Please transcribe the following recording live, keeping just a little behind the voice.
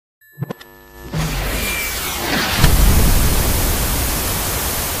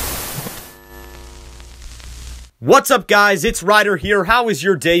What's up, guys? It's Ryder here. How has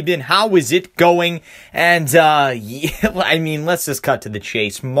your day been? How is it going? And, let's just cut to the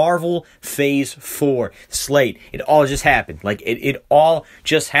chase. Marvel Phase 4, Slate. It all just happened. It all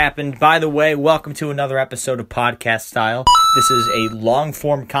just happened. By the way, welcome to another episode of Podcast Style. This is a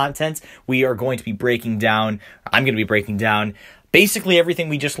long-form content. We are going to be I'm going to be breaking down basically everything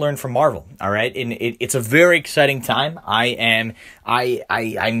we just learned from Marvel, all right? And it's a very exciting time.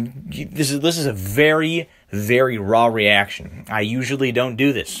 This is a very, very raw reaction. I usually don't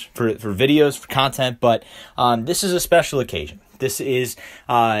do this for videos, for content, but this is a special occasion. This is,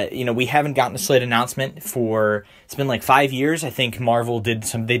 we haven't gotten a Slate announcement it's been like 5 years. I think Marvel did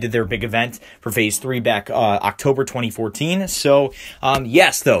their big event for Phase 3 back October 2014. So,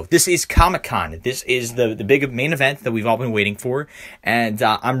 yes, though, this is Comic-Con. This is the big main event that we've all been waiting for. And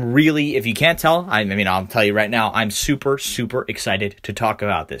I'm really, if you can't tell, I'll tell you right now, I'm super, super excited to talk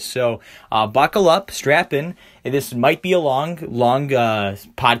about this. So, buckle up, strap in. This might be a long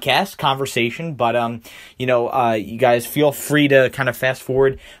podcast conversation, but you guys feel free to kind of fast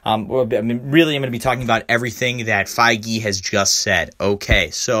forward. I'm going to be talking about everything that Feige has just said. Okay,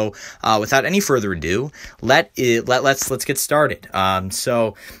 so without any further ado, let's get started. And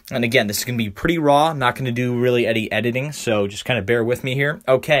again, this is going to be pretty raw. I'm not going to do really any editing, so just kind of bear with me here.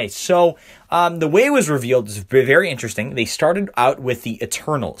 Okay, so the way it was revealed is very interesting. They started out with the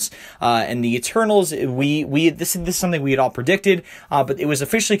Eternals, and the Eternals, this is something we had all predicted, but it was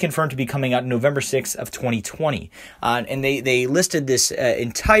officially confirmed to be coming out November 6th of 2020, and they listed this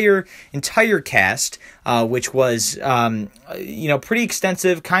entire cast, which was pretty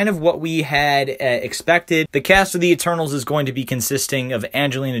extensive, kind of what we had expected. The cast of the Eternals is going to be consisting of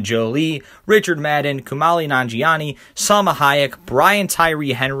Angelina Jolie, Richard Madden, Kumail Nanjiani, Salma Hayek, Brian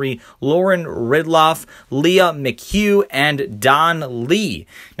Tyree Henry, Lauren Ridloff, Leah McHugh, and Don Lee.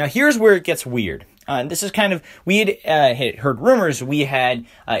 Now, here's where it gets weird. This is kind of, we had heard rumors, we had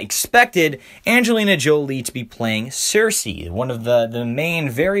expected Angelina Jolie to be playing Cersei, one of the main,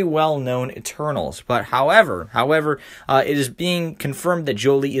 very well-known Eternals. But however, it is being confirmed that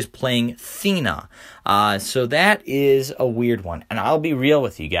Jolie is playing Thena. So that is a weird one. And I'll be real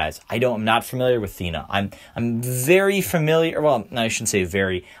with you guys. I'm not familiar with Thena. I'm very familiar, well, I shouldn't say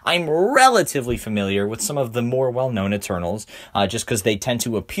very. I'm relatively familiar with some of the more well-known Eternals, just because they tend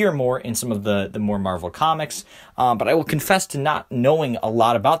to appear more in some of the more Marvel comics. But I will confess to not knowing a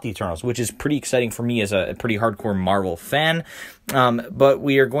lot about the Eternals, which is pretty exciting for me as a pretty hardcore Marvel fan. But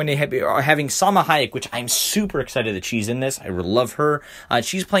we are going to having Salma Hayek, which I'm super excited that she's in this. I love her.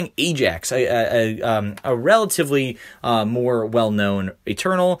 She's playing Ajax, a relatively more well-known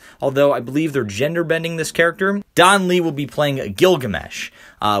Eternal, although I believe they're gender-bending this character. Don Lee will be playing Gilgamesh,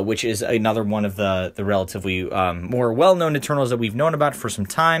 which is another one of the relatively more well-known Eternals that we've known about for some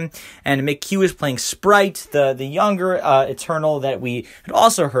time. And McHugh is playing Sprite, the younger Eternal that we had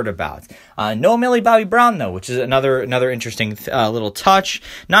also heard about. No Millie Bobby Brown, though, which is another interesting little touch.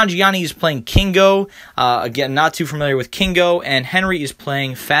 Nanjiani is playing Kingo. Again, not too familiar with Kingo. And Henry is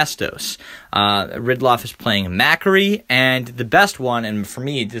playing Phastos. Ridloff is playing Macquarie, and the best one, and for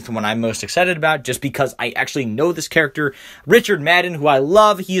me, this is the one I'm most excited about, just because I actually know this character, Richard Madden, who I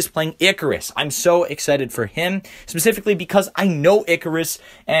love. He is playing Icarus. I'm so excited for him, specifically because I know Icarus,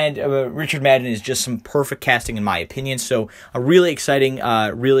 and Richard Madden is just some perfect casting in my opinion, so really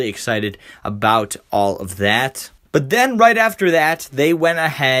excited about all of that. But then right after that, they went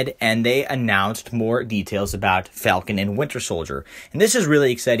ahead and they announced more details about Falcon and Winter Soldier. And this is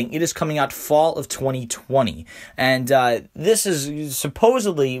really exciting. It is coming out fall of 2020. And this is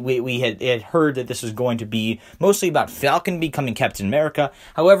supposedly, we had heard that this is going to be mostly about Falcon becoming Captain America.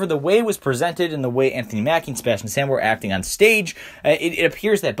 However, the way it was presented and the way Anthony Mackie and Sebastian Stan were acting on stage, it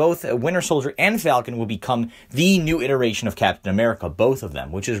appears that both Winter Soldier and Falcon will become the new iteration of Captain America, both of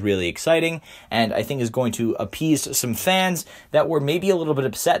them, which is really exciting. And I think is going to appease some fans that were maybe a little bit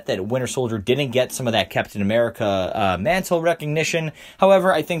upset that Winter Soldier didn't get some of that Captain America mantle recognition.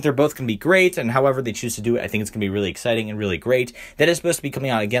 However, I think they're both going to be great, and however they choose to do it, I think it's going to be really exciting and really great. That is supposed to be coming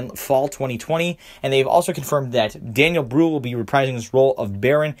out again fall 2020, and they've also confirmed that Daniel Bruhl will be reprising his role of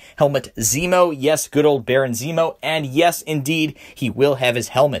Baron Helmut Zemo. Yes, good old Baron Zemo, and yes, indeed, he will have his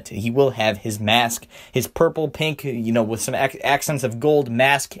helmet. He will have his mask, his purple, pink, with some accents of gold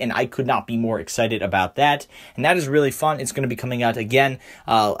mask, and I could not be more excited about that. And that is really fun. It's going to be coming out again.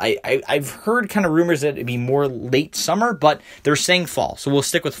 I've heard kind of rumors that it'd be more late summer, but they're saying fall, so we'll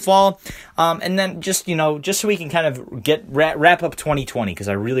stick with fall. And then just so we can kind of wrap up 2020, because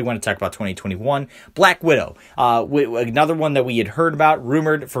I really want to talk about 2021. Black Widow, another one that we had heard about,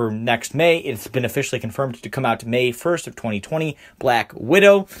 rumored for next May. It's been officially confirmed to come out May 1st of 2020. Black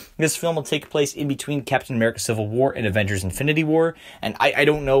Widow. This film will take place in between Captain America Civil War and Avengers Infinity War, and I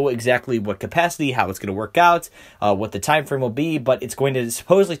don't know exactly what capacity, how it's going to work out, what the time frame will be, but it's going to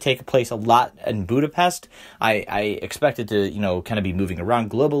supposedly take place a lot in Budapest. I expect it to, kind of be moving around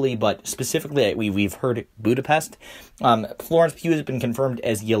globally, but specifically we've heard Budapest. Florence Pugh has been confirmed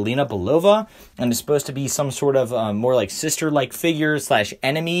as Yelena Belova, and is supposed to be some sort of more like sister-like figure /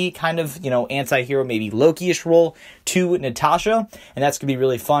 enemy kind of, anti-hero, maybe Loki-ish role to Natasha, and that's going to be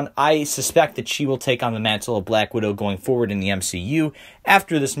really fun. I suspect that she will take on the mantle of Black Widow going forward in the MCU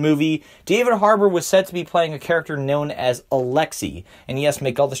after this movie. David Harbour was said to be playing a character known as Alexei, and yes,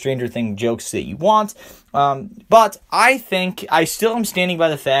 make all the Stranger Things jokes that you want, but I think I still am standing by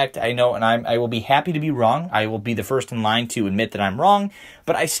the fact, I know, and I will be happy to be wrong. I will be the first in line to admit that I'm wrong,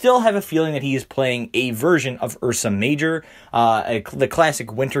 but I still have a feeling that he is playing a version of Ursa Major, the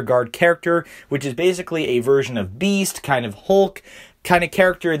classic Winter Guard character, which is basically a version of Beast, kind of Hulk, kind of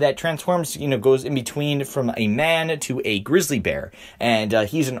character that transforms, goes in between from a man to a grizzly bear. And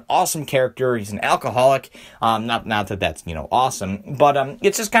he's an awesome character. He's an alcoholic. Not that that's, awesome, but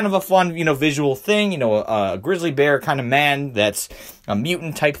it's just kind of a fun, visual thing, a grizzly bear kind of man that's a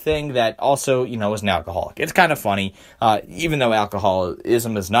mutant type thing that also, is an alcoholic. It's kind of funny, even though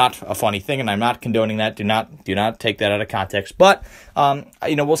alcoholism is not a funny thing, and I'm not condoning that. Do not take that out of context. But,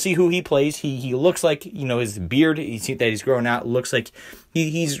 we'll see who he plays. He looks like, his beard, you see that he's growing out, looks like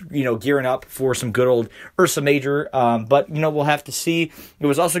he's gearing up for some good old Ursa Major, but we'll have to see. It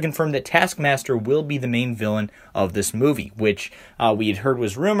was also confirmed that Taskmaster will be the main villain of this movie, which we had heard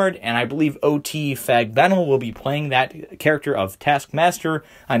was rumored, and I believe O.T. Fagbennel will be playing that character of Taskmaster.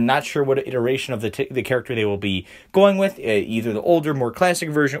 I'm not sure what iteration of the character they will be going with, either the older, more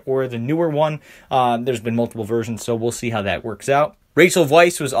classic version or the newer one. There's been multiple versions, so we'll see how that works out. Rachel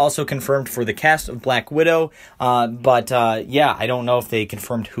Weisz was also confirmed for the cast of Black Widow, but I don't know if they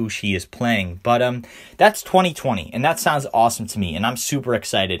confirmed who she is playing. But that's 2020, and that sounds awesome to me, and I'm super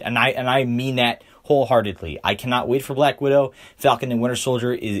excited, and I mean that wholeheartedly. I cannot wait for Black Widow. Falcon and Winter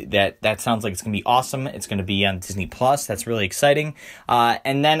Soldier, that sounds like it's going to be awesome. It's going to be on Disney Plus. That's really exciting.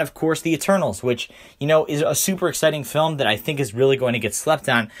 And then, of course, The Eternals, which, is a super exciting film that I think is really going to get slept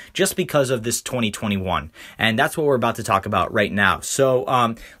on just because of this 2021. And that's what we're about to talk about right now. So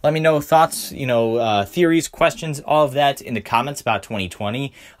let me know thoughts, theories, questions, all of that in the comments about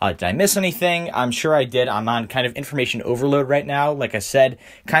 2020. Did I miss anything? I'm sure I did. I'm on kind of information overload right now. Like I said,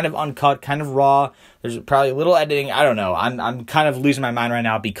 kind of uncut, kind of raw. There's probably a little editing. I don't know. I'm kind of losing my mind right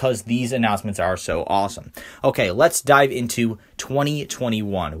now because these announcements are so awesome. Okay, let's dive into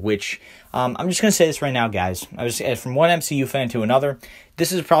 2021, which I'm just going to say this right now, guys. From one MCU fan to another,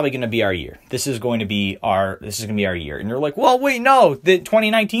 this is probably going to be our year. This is going to be our year. And you're like, well, wait, no, the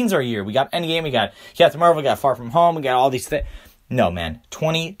 2019's our year. We got Endgame, we got Captain Marvel, we got Far From Home, we got all these things. No, man,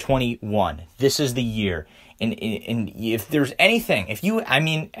 2021. This is the year. And if there's anything,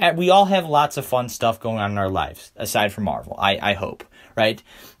 we all have lots of fun stuff going on in our lives, aside from Marvel, I hope, right?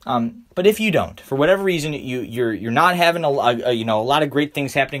 But if you don't, for whatever reason, you're not having a lot of great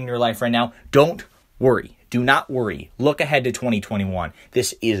things happening in your life right now, don't worry. Do not worry. Look ahead to 2021.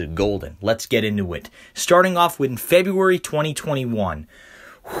 This is golden. Let's get into it. Starting off with February 2021,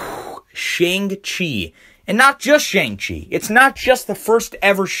 Shang-Chi. And not just Shang-Chi. It's not just the first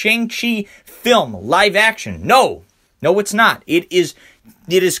ever Shang-Chi film, live action. No, it's not. It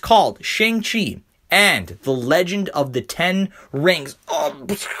is called Shang-Chi and the Legend of the Ten Rings.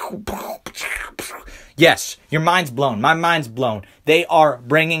 Yes, your mind's blown. My mind's blown. They are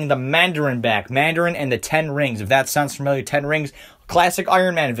bringing the Mandarin back. Mandarin and the Ten Rings. If that sounds familiar, Ten Rings, classic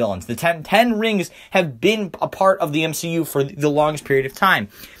Iron Man villains. The Ten Rings have been a part of the MCU for the longest period of time.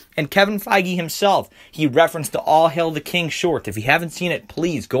 And Kevin Feige himself, he referenced the All Hail the King short. If you haven't seen it,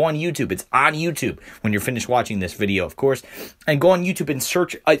 please go on YouTube. It's on YouTube when you're finished watching this video, of course. And go on YouTube and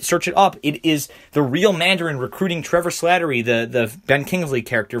search it up. It is the real Mandarin recruiting Trevor Slattery, the Ben Kingsley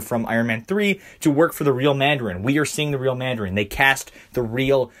character from Iron Man 3, to work for the real Mandarin. We are seeing the real Mandarin. They cast the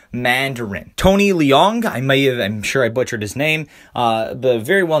real Mandarin. Tony Leung, I'm sure I butchered his name, the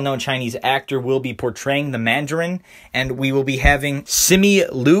very well-known Chinese actor, will be portraying the Mandarin. And we will be having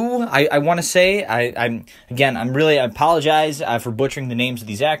Simu Liu, Liu, I want to say. I apologize for butchering the names of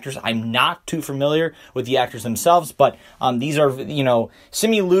these actors. I'm not too familiar with the actors themselves, but these are,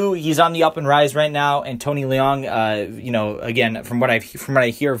 Simu Liu, he's on the up and rise right now, and Tony Leung, again, from what I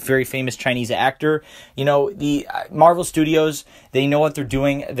hear, very famous Chinese actor. The Marvel Studios, they know what they're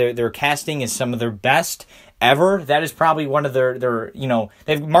doing. Their casting is some of their best ever. That is probably one of their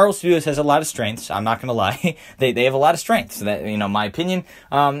Marvel Studios has a lot of strengths. I'm not gonna lie. they have a lot of strengths, that, my opinion.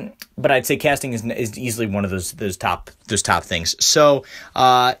 But I'd say casting is easily one of those top things. So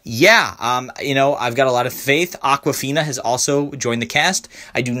I've got a lot of faith. Awkwafina has also joined the cast.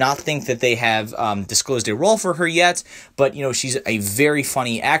 I do not think that they have disclosed a role for her yet, but she's a very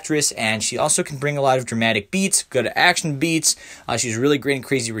funny actress, and she also can bring a lot of dramatic beats, good action beats. She's really great in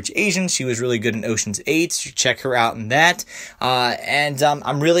Crazy Rich Asians. She was really good in Ocean's 8. So check her out in that. And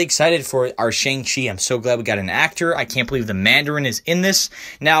I'm really excited for our Shang-Chi. I'm so glad we got an actor. I can't believe the Mandarin is in this.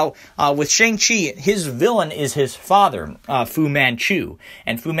 Now, with Shang-Chi, his villain is his father, Fu Manchu.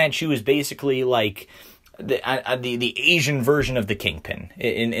 And Fu Manchu is basically like the Asian version of the Kingpin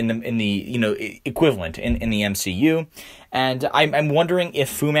in the equivalent in the MCU. And I'm wondering if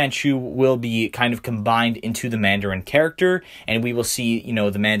Fu Manchu will be kind of combined into the Mandarin character, and we will see,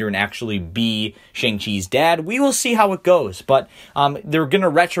 the Mandarin actually be Shang-Chi's dad. We will see how it goes, but they're going to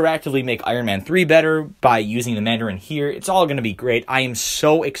retroactively make Iron Man 3 better by using the Mandarin here. It's all going to be great. I am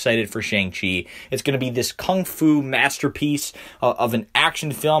so excited for Shang-Chi. It's going to be this kung fu masterpiece of an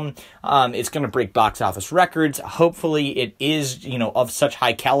action film. It's going to break box office records. Hopefully it is, of such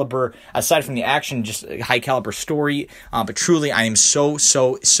high caliber, aside from the action, just a high caliber story. But truly, I am so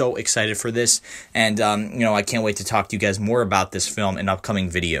excited for this. And, I can't wait to talk to you guys more about this film in upcoming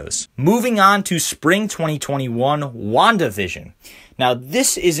videos. Moving on to spring 2021, WandaVision. Now,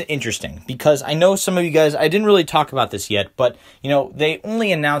 this is interesting because I know some of you guys, I didn't really talk about this yet, but, they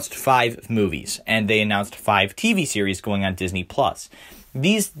only announced 5 movies, and they announced 5 TV series going on Disney+.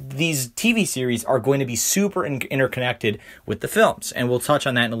 These TV series are going to be super interconnected with the films, and we'll touch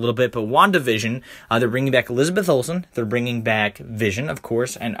on that in a little bit. But WandaVision, they're bringing back Elizabeth Olsen, they're bringing back Vision, of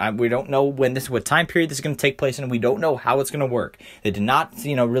course, and we don't know what time period this is going to take place in, and we don't know how it's going to work. They did not,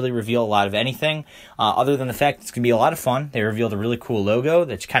 really reveal a lot of anything, other than the fact it's going to be a lot of fun. They revealed a really cool logo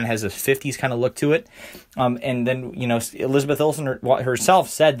that kind of has a 50s kind of look to it. And then, Elizabeth Olsen herself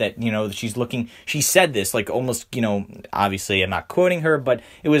said that, she said this, like almost, obviously I'm not quoting her, but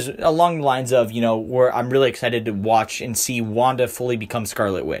it was along the lines of, where I'm really excited to watch and see Wanda fully become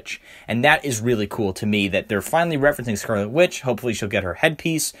Scarlet Witch. And that is really cool to me that they're finally referencing Scarlet Witch. Hopefully she'll get her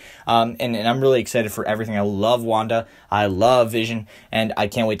headpiece. And I'm really excited for everything. I love Wanda. I love Vision. And I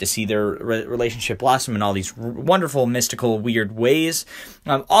can't wait to see their relationship blossom in all these wonderful, mystical, weird ways.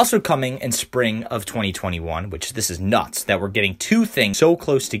 Also coming in spring of 2021, which this is nuts that we're getting 2 things so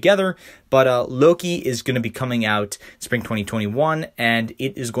close together. But Loki is going to be coming out spring 2021, and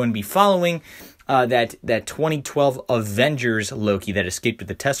it is going to be following that 2012 Avengers Loki that escaped with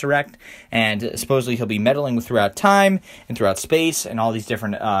the Tesseract, and supposedly he'll be meddling throughout time and throughout space and all these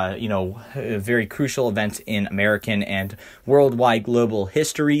different, very crucial events in American and worldwide global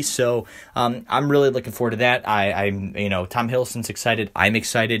history. So I'm really looking forward to that. I'm Tom Hiddleston's excited. I'm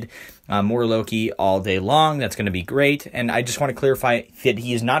excited. More Loki all day long. That's going to be great. And I just want to clarify that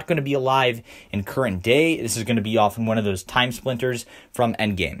he is not going to be alive in current day. This is going to be off in one of those time splinters from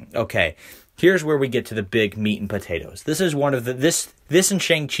Endgame. Okay. Here's where we get to the big meat and potatoes. This is one of this and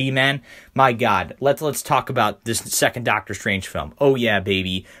Shang-Chi, man. My God, let's talk about this second Doctor Strange film. Oh yeah,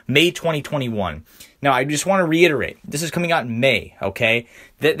 baby, May 2021. Now, I just want to reiterate, this is coming out in May, okay?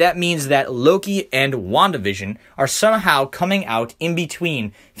 That means that Loki and WandaVision are somehow coming out in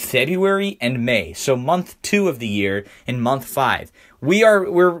between February and May. So month 2 of the year and month 5.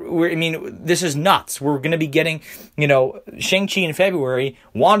 This is nuts. We're going to be getting, Shang-Chi in February,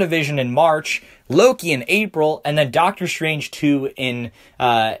 WandaVision in March, Loki in April, and then Doctor Strange 2 in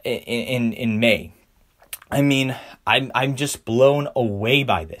May. I'm just blown away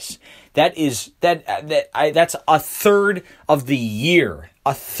by this. That's a third of the year.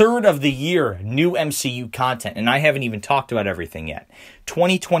 A third of the year new MCU content, and I haven't even talked about everything yet.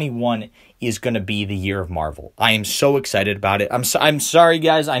 2021 is going to be the year of Marvel. I am so excited about it. I'm sorry,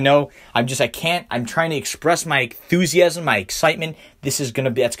 guys. I know. I'm trying to express my enthusiasm, my excitement. That's going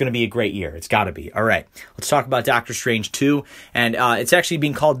to be a great year. It's got to be. All right. Let's talk about Doctor Strange 2, and it's actually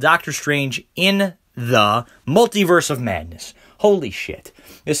being called Doctor Strange in the Multiverse of Madness. Holy shit.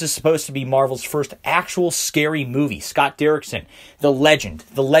 This is supposed to be Marvel's first actual scary movie. Scott Derrickson, the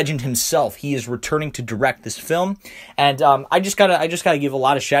legend himself, he is returning to direct this film. And I just gotta give a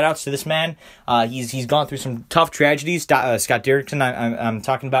lot of shout outs to this man. He's gone through some tough tragedies. Scott Derrickson, I'm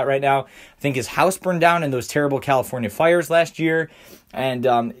talking about right now. I think his house burned down in those terrible California fires last year. And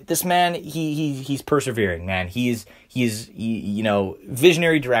this man, he's persevering, man. He's you know,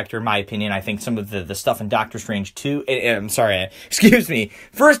 visionary director, in my opinion. I think some of the stuff in Doctor Strange 2, I'm sorry, excuse me,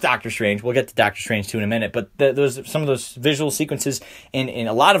 first Doctor Strange, we'll get to Doctor Strange 2 in a minute, but some of those visual sequences in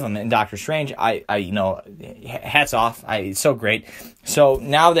a lot of them in Doctor Strange, I you know, hats off. It's so great. So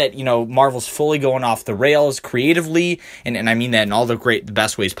now that, you know, Marvel's fully going off the rails creatively, and I mean that in all the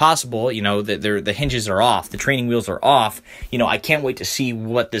best ways possible, you know, the hinges are off, the training wheels are off, you know, I can't wait to see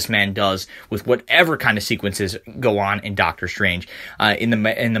what this man does with whatever kind of sequences go on in Doctor Strange in the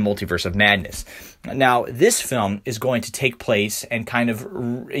Multiverse of Madness. Now, this film is going to take place and kind of,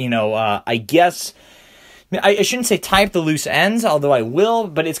 you know, I guess, I shouldn't say tie up the loose ends, although I will,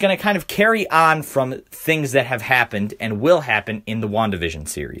 but it's going to kind of carry on from things that have happened and will happen in the WandaVision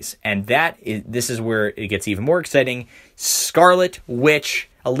series. And this is where it gets even more exciting. Scarlet Witch,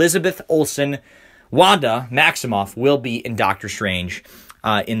 Elizabeth Olsen, Wanda Maximoff will be in Doctor Strange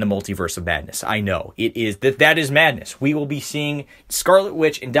in the Multiverse of Madness. I know it is that is madness. We will be seeing Scarlet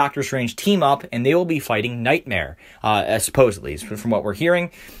Witch and Doctor Strange team up, and they will be fighting Nightmare, supposedly, from what we're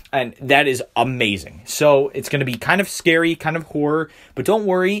hearing. And that is amazing. So it's going to be kind of scary, kind of horror. But don't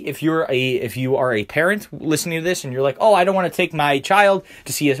worry if you are a parent listening to this and you're like, oh, I don't want to take my child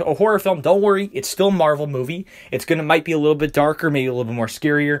to see a horror film. Don't worry, it's still a Marvel movie. It's might be a little bit darker, maybe a little bit more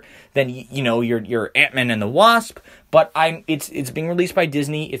scarier than your Ant-Man and the Wasp. But it's being released by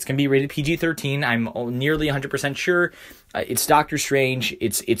Disney. It's going to be rated PG-13. I'm nearly 100% sure. It's Doctor Strange.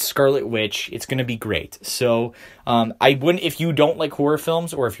 It's Scarlet Witch. It's going to be great. So I wouldn't, if you don't like horror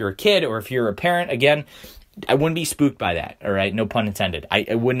films, or if you're a kid, or if you're a parent, again, I wouldn't be spooked by that. All right, no pun intended.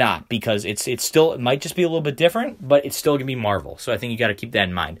 I would not, because it might just be a little bit different, but it's still going to be Marvel. So I think you got to keep that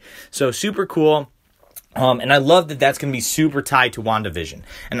in mind. So super cool. And I love that that's going to be super tied to WandaVision.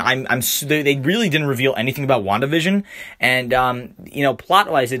 And they really didn't reveal anything about WandaVision. And,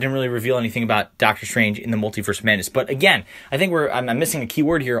 plot-wise, they didn't really reveal anything about Doctor Strange in the Multiverse of Madness. But again, I think I'm missing a key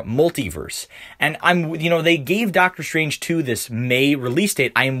word here, multiverse. And they gave Doctor Strange 2 this May release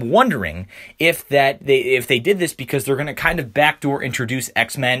date. I am wondering if they did this because they're going to kind of backdoor introduce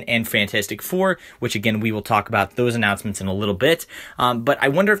X-Men and Fantastic Four, which again, we will talk about those announcements in a little bit. But I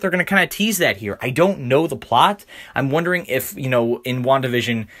wonder if they're going to kind of tease that here. I don't know the plot. I'm wondering if, in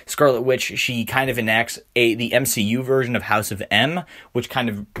WandaVision, Scarlet Witch, she kind of enacts the MCU version of House of M, which kind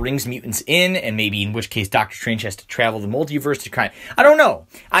of brings mutants in, and maybe in which case Doctor Strange has to travel the multiverse to I don't know.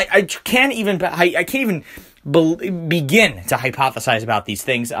 I can't even begin to hypothesize about these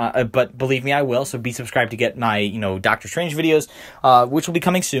things, but believe me, I will. So be subscribed to get my, Doctor Strange videos, which will be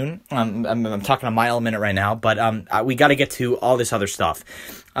coming soon. I'm talking a mile a minute right now, but we got to get to all this other stuff.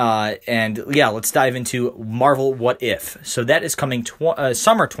 And yeah, let's dive into Marvel What If. So that is coming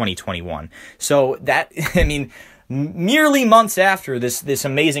summer 2021. So that, merely months after this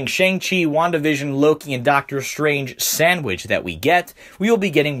amazing Shang-Chi, WandaVision, Loki, and Doctor Strange sandwich that we get, we will be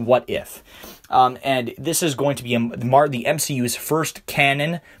getting What If. And this is going to be the MCU's first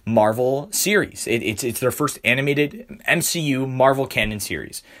canon Marvel series. It's their first animated MCU Marvel canon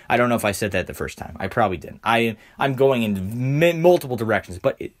series. I don't know if I said that the first time. I probably didn't. I'm going in multiple directions,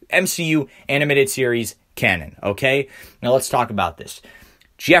 but MCU animated series canon, okay? Now let's talk about this.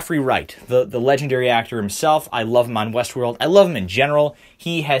 Jeffrey Wright, the legendary actor himself. I love him on Westworld. I love him in general.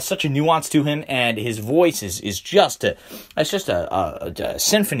 He has such a nuance to him, and his voice is just a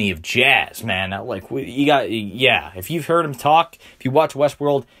symphony of jazz, man. If you've heard him talk, if you watch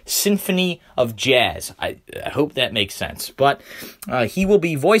Westworld, symphony of jazz. I hope that makes sense. But he will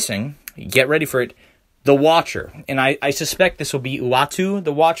be voicing, get ready for it, the Watcher. And I suspect this will be Uatu,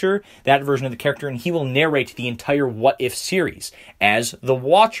 the Watcher, that version of the character, and he will narrate the entire What If series as the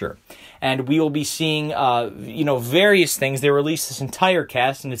Watcher. And we will be seeing, various things. They released this entire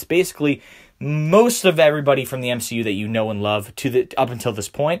cast, and it's basically most of everybody from the MCU that you know and love up until this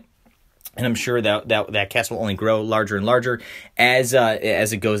point. And I'm sure that cast will only grow larger and larger as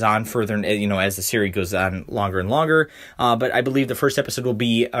it goes on further, as the series goes on longer and longer. But I believe the first episode will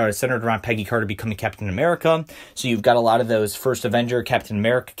be centered around Peggy Carter becoming Captain America. So you've got a lot of those first Avenger, Captain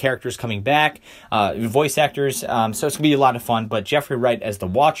America characters coming back, voice actors. So it's going to be a lot of fun. But Jeffrey Wright as the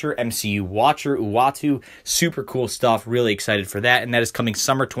Watcher, MCU Watcher, Uatu, super cool stuff. Really excited for that. And that is coming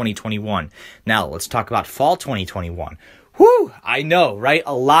summer 2021. Now let's talk about fall 2021. Whew, I know, right?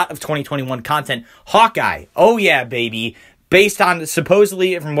 A lot of 2021 content. Hawkeye, oh yeah, baby. based on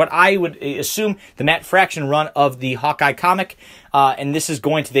supposedly, from what I would assume, the Matt Fraction run of the Hawkeye comic. And this is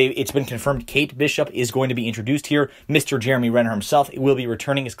going to, it's been confirmed Kate Bishop is going to be introduced here. Mr. Jeremy Renner himself will be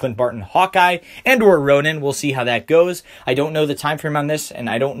returning as Clint Barton Hawkeye and or Ronin. We'll see how that goes. I don't know the time frame on this, and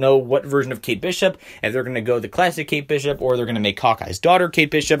I don't know what version of Kate Bishop, if they're going to go the classic Kate Bishop or they're going to make Hawkeye's daughter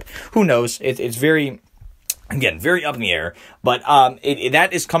Kate Bishop. Who knows? It's very... Again, very up in the air, but that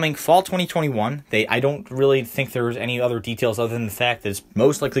is coming fall 2021. I don't really think there's any other details other than the fact that it's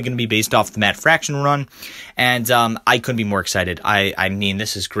most likely going to be based off the Matt Fraction run, and I couldn't be more excited. I mean,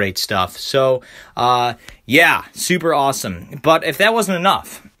 this is great stuff. So, yeah, super awesome. But if that wasn't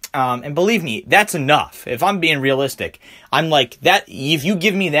enough, and believe me, that's enough. If I'm being realistic, I'm like that. If you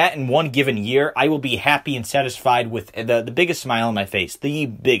give me that in one given year, I will be happy and satisfied with the biggest smile on my face, the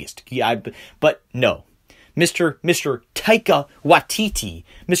biggest. But no. Mr. Taika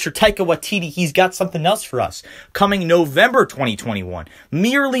Waititi, he's got something else for us. Coming November 2021,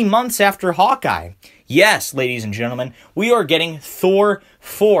 merely months after Hawkeye. Yes, ladies and gentlemen, we are getting Thor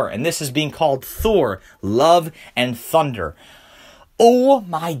 4, and this is being called Thor, Love and Thunder. Oh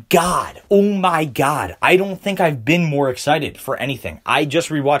my God. I don't think I've been more excited for anything. I just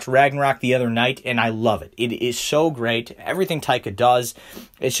rewatched Ragnarok the other night, and I love it. It is so great. Everything Taika does,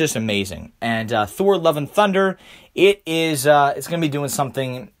 it's just amazing. And Thor, Love and Thunder, it's going to be doing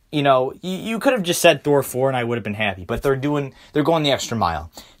something, you could have just said Thor 4 and I would have been happy, but they're going the extra mile.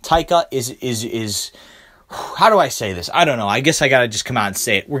 Taika is how do I say this? I don't know. I guess I got to just come out and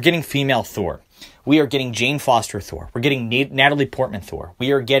say it. We're getting female Thor. We are getting Jane Foster Thor. We're getting Natalie Portman Thor.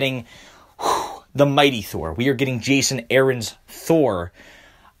 We are getting the mighty Thor. We are getting Jason Aaron's Thor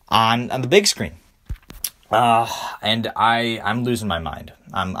on the big screen. And I'm losing my mind.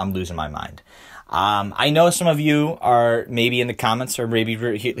 I'm losing my mind. I know some of you are maybe in the comments or maybe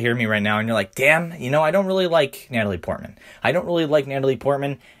hear me right now and you're like, damn, I don't really like Natalie Portman. I don't really like Natalie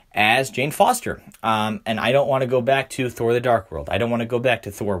Portman as Jane Foster. And I don't want to go back to Thor the Dark World. I don't want to go back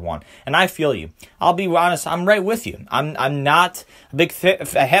to Thor 1. And I feel you. I'll be honest, I'm right with you. I'm not a big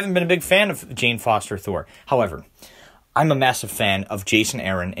I haven't been a big fan of Jane Foster Thor. However, I'm a massive fan of Jason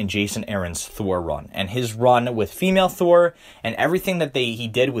Aaron and Jason Aaron's Thor run. And his run with female Thor and everything that he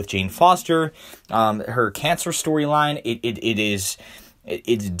did with Jane Foster, her cancer storyline,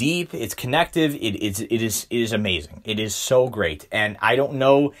 it's deep, it's connective, it is amazing. It is so great. And I don't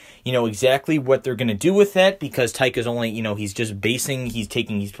know, exactly what they're going to do with that because Taika's only, he's just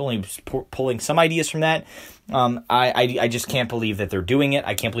he's pulling some ideas from that. I just can't believe that they're doing it.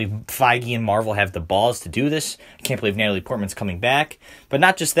 I can't believe Feige and Marvel have the balls to do this. I can't believe Natalie Portman's coming back. But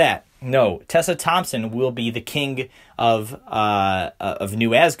not just that. No, Tessa Thompson will be the king of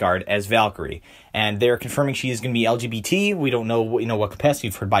New Asgard as Valkyrie, and they're confirming she is going to be LGBT. We don't know, what capacity.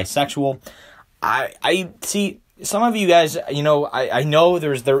 We've heard bisexual. I see some of you guys. I know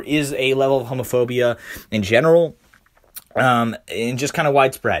there is a level of homophobia in general, and just kind of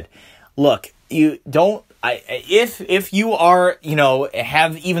widespread. Look, you don't. If you are,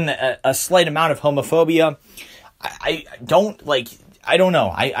 have even a slight amount of homophobia, I don't like. I don't know.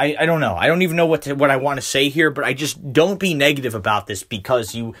 I don't know. I don't even know what I want to say here, but I just don't be negative about this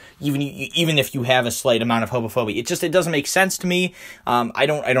because even if you have a slight amount of homophobia, it doesn't make sense to me. I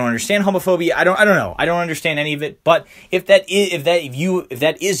don't understand homophobia. I don't know. I don't understand any of it. But if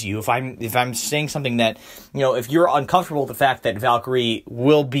I'm saying something that, if you're uncomfortable with the fact that Valkyrie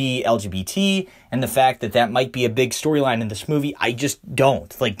will be LGBT and the fact that might be a big storyline in this movie, I just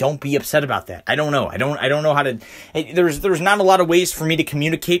don't be upset about that. I don't know. I don't know how to. There's not a lot of ways for me to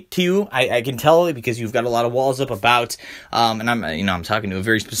communicate to you. I can tell because you've got a lot of walls up about, and I'm talking to a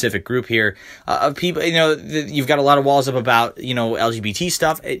very specific group here of people. You've got a lot of walls up about LGBT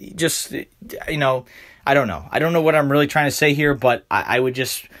stuff. It just I don't know. I don't know what I'm really trying to say here, but I would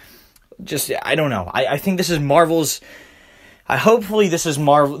just I don't know. I think this is Marvel's. Hopefully this is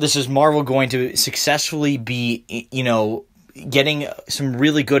Marvel going to successfully be, getting some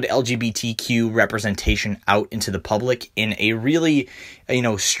really good LGBTQ representation out into the public in a really,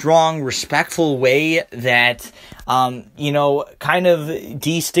 strong, respectful way that, kind of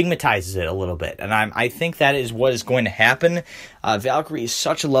destigmatizes it a little bit. And I think that is what is going to happen. Valkyrie is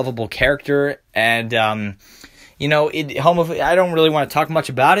such a lovable character, and I don't really want to talk much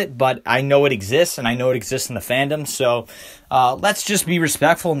about it, but I know it exists, and I know it exists in the fandom. So let's just be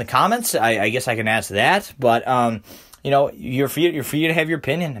respectful in the comments. I guess I can ask that, but you're free to have your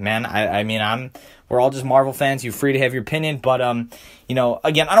opinion, man. We're all just Marvel fans. You're free to have your opinion, but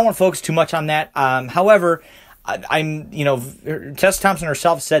again, I don't want to focus too much on that. However, Tessa Thompson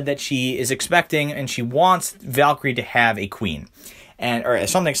herself said that she is expecting and she wants Valkyrie to have a queen, or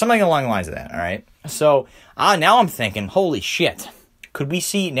something along the lines of that. All right. So now I'm thinking, holy shit, could we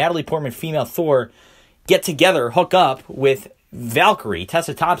see Natalie Portman, female Thor, get together, hook up with Valkyrie,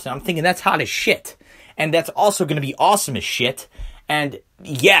 Tessa Thompson? I'm thinking that's hot as shit. And that's also going to be awesome as shit. And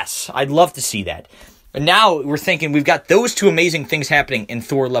yes, I'd love to see that. And now we're thinking we've got those two amazing things happening in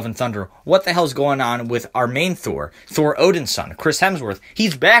Thor Love and Thunder. What the hell's going on with our main Thor Odin's son, Chris Hemsworth?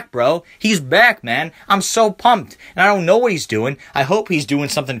 He's back, bro. He's back, man. I'm so pumped. And I don't know what he's doing. I hope he's doing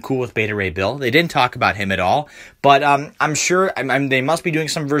something cool with Beta Ray Bill. They didn't talk about him at all. But I'm sure they must be doing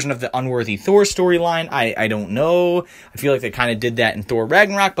some version of the Unworthy Thor storyline. I don't know. I feel like they kind of did that in Thor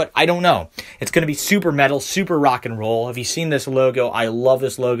Ragnarok, but I don't know. It's going to be super metal, super rock and roll. Have you seen this logo? I love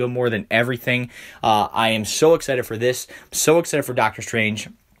this logo more than everything. I am so excited for this. I'm so excited for Doctor Strange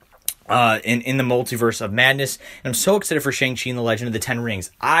in the Multiverse of Madness. And I'm so excited for Shang-Chi and the Legend of the Ten Rings.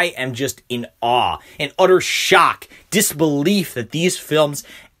 I am just in awe, in utter shock, disbelief that these films,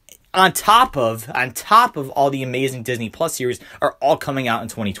 on top of all the amazing Disney Plus series, are all coming out in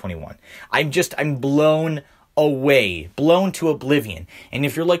 2021. I'm blown away, blown to oblivion. And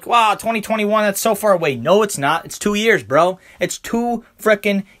if you're like, wow, 2021, that's so far away. No, it's not. It's 2 years, bro. It's 2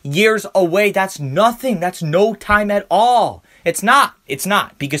 freaking years away. That's nothing. That's no time at all. It's not. It's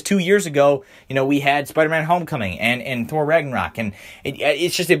not. Because 2 years ago, we had Spider-Man Homecoming and Thor Ragnarok. And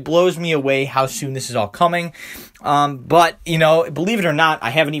it blows me away how soon this is all coming. But, believe it or not, I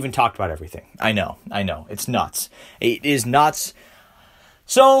haven't even talked about everything. I know. It's nuts. It is nuts.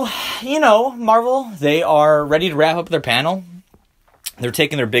 So, Marvel, they are ready to wrap up their panel. They're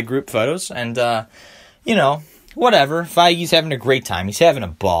taking their big group photos. And, whatever. Feige's having a great time. He's having a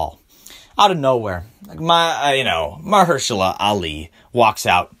ball. Out of nowhere, Mahershala Ali walks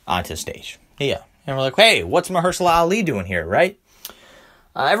out onto stage. Yeah. And we're like, hey, what's Mahershala Ali doing here, right?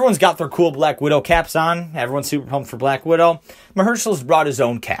 Everyone's got their cool Black Widow caps on. Everyone's super pumped for Black Widow. Mahershala's brought his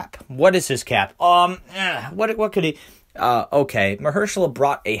own cap. What is his cap? What could he... Okay, Mahershala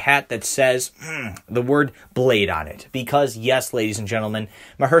brought a hat that says the word Blade on it. Because, yes, ladies and gentlemen,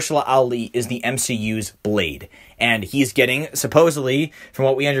 Mahershala Ali is the MCU's Blade. And he's getting, supposedly, from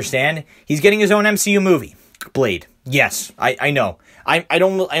what we understand, he's getting his own MCU movie. Blade. Yes, I know. I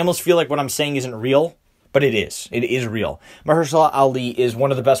almost feel like what I'm saying isn't real, but it is. It is real. Mahershala Ali is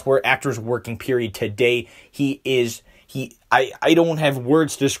one of the best actors working, period, today. I don't have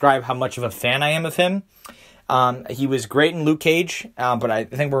words to describe how much of a fan I am of him. He was great in Luke Cage, but I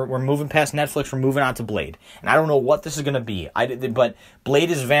think we're moving past Netflix. We're moving on to Blade, and I don't know what this is going to be. But Blade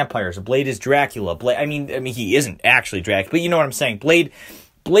is vampires. Blade is Dracula. I mean, he isn't actually Dracula, but you know what I'm saying. Blade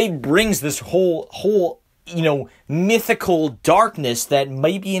brings this whole mythical darkness that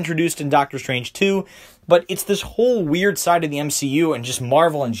might be introduced in Doctor Strange 2, but it's this whole weird side of the MCU and just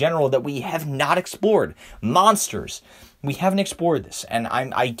Marvel in general that we have not explored. Monsters. We haven't explored this, and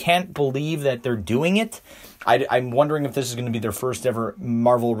I can't believe that they're doing it. I'm wondering if this is going to be their first ever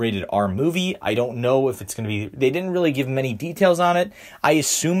Marvel rated R movie. I don't know if it's going to be. They didn't really give many details on it. I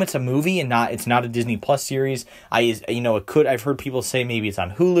assume it's a movie and it's not a Disney Plus series. It could. I've heard people say maybe it's on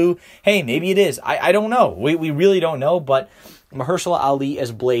Hulu. Hey, maybe it is. I don't know. We really don't know. But Mahershala Ali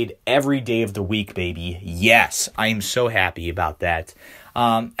as Blade every day of the week, baby. Yes, I am so happy about that.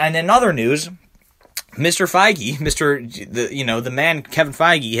 And in other news, Mr. Feige, the man Kevin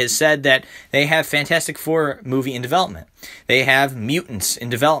Feige has said that they have Fantastic Four movie in development. They have mutants in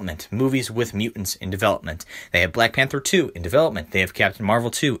development, movies with mutants in development. They have Black Panther 2 in development. They have Captain Marvel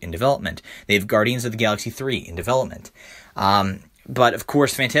 2 in development. They have Guardians of the Galaxy 3 in development. But of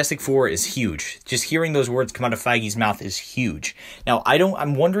course, Fantastic Four is huge. Just hearing those words come out of Feige's mouth is huge. Now,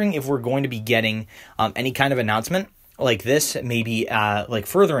 I'm wondering if we're going to be getting any kind of announcement like this, maybe like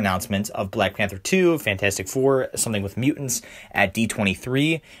further announcements of Black Panther 2, Fantastic Four, something with mutants at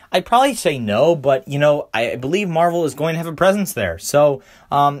D23. I'd probably say no, but I believe Marvel is going to have a presence there. So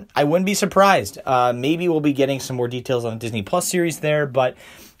I wouldn't be surprised. Maybe we'll be getting some more details on the Disney Plus series there, but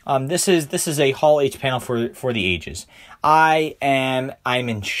this is a Hall H panel for the ages. I'm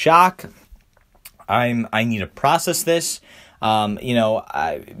in shock. I need to process this.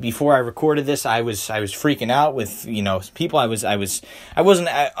 Before I recorded this, I was freaking out with, people. I wasn't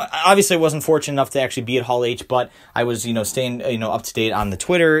fortunate enough to actually be at Hall H, but I was, staying, up to date on the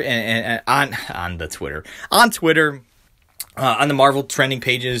Twitter and on Twitter. On the Marvel trending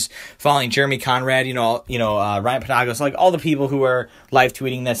pages, following Jeremy Conrad, Ryan Panagos, like all the people who are live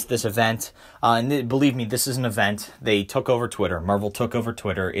tweeting this event. believe me, this is an event. They took over Twitter. Marvel took over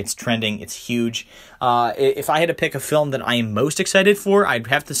Twitter. It's trending. It's huge. If I had to pick a film that I am most excited for, I'd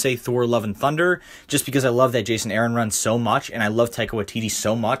have to say Thor: Love and Thunder, just because I love that Jason Aaron run so much, and I love Taika Waititi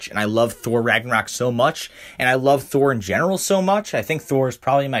so much, and I love Thor Ragnarok so much, and I love Thor in general so much. I think Thor is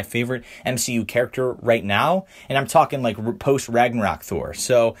probably my favorite MCU character right now, and I'm talking like post-Ragnarok Thor.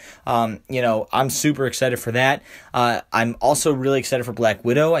 So, I'm super excited for that. I'm also really excited for Black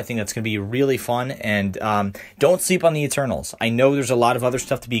Widow. I think that's going to be really fun, and don't sleep on the Eternals. I know there's a lot of other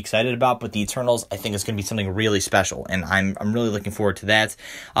stuff to be excited about, but the Eternals, I think, is going to be something really special, and I'm really looking forward to that,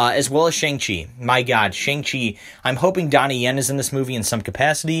 as well as Shang-Chi. My God, Shang-Chi, I'm hoping Donnie Yen is in this movie in some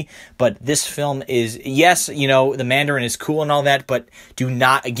capacity, but this film is, yes, the Mandarin is cool and all that, but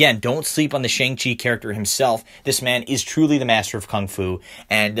don't sleep on the Shang-Chi character himself. This man is truly the master of Kung Fu,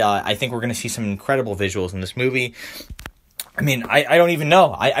 and I think we're going to see some incredible visuals in this movie. I mean, I don't even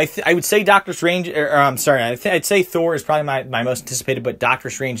know. I would say Doctor Strange, I'd say Thor is probably my most anticipated, but Doctor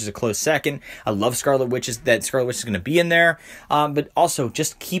Strange is a close second. I love Scarlet Witch is going to be in there. But also,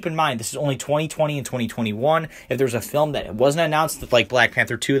 just keep in mind, this is only 2020 and 2021. If there's a film that wasn't announced, like Black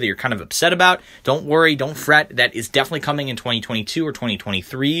Panther 2, that you're kind of upset about, don't worry, don't fret. That is definitely coming in 2022 or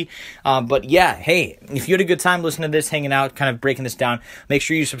 2023. But yeah, hey, if you had a good time listening to this, hanging out, kind of breaking this down, make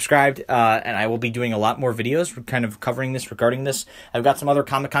sure you subscribed, and I will be doing a lot more videos kind of covering this, regarding this. I've got some other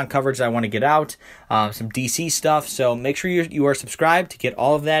Comic-Con coverage that I want to get out, some DC stuff, so make sure you are subscribed to get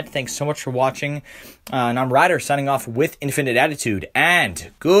all of that. Thanks so much for watching, and I'm Ryder signing off with Infinite Attitude,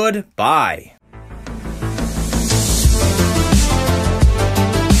 and goodbye.